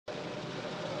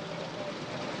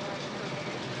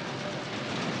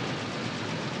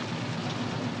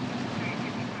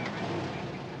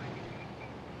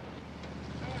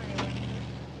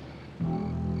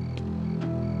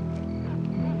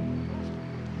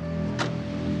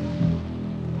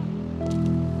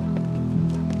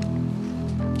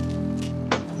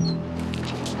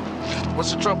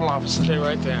What's the trouble, officer? Stay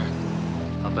right there.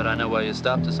 I'll bet I know why you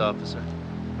stopped us, officer.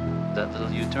 That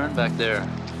little U-turn back there.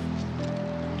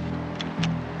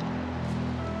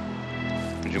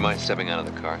 Would you mind stepping out of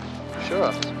the car? Sure,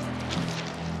 officer.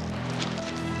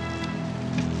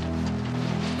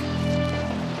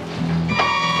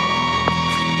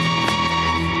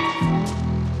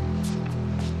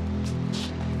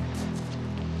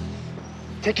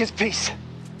 Take his piece.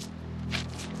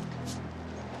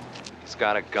 He's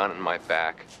got a gun in my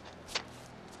back.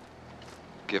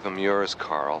 Give him yours,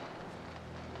 Carl.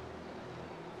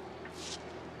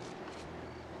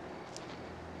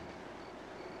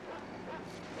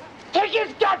 Take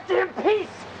his goddamn piece!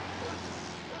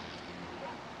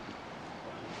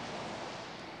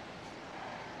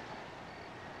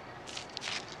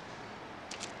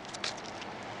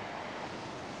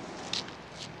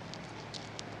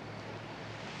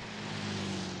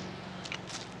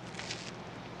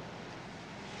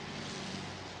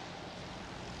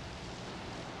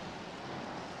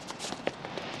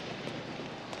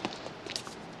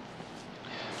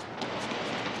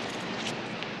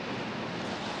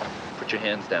 Put your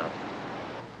hands down.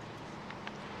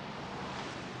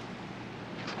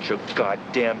 Put your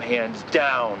goddamn hands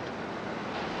down!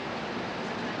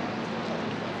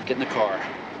 Get in the car.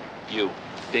 You,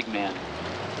 big man.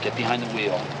 Get behind the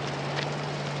wheel.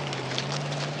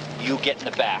 You get in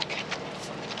the back.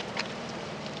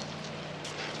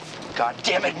 God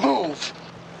damn it, move!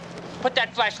 Put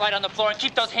that flashlight on the floor and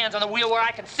keep those hands on the wheel where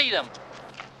I can see them.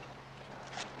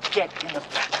 Get in the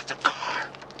back of the car.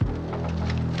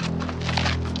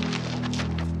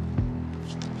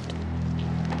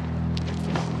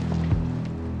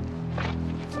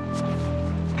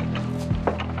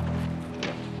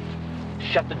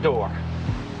 Shut the door.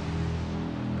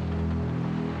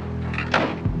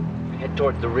 Head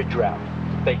towards the ridge route,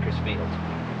 Bakersfield.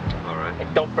 All right.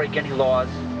 And don't break any laws.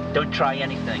 Don't try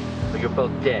anything, or you're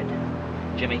both dead.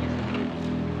 Jimmy,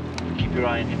 keep your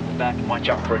eye on him in the back and watch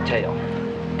out for a tail.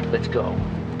 Let's go.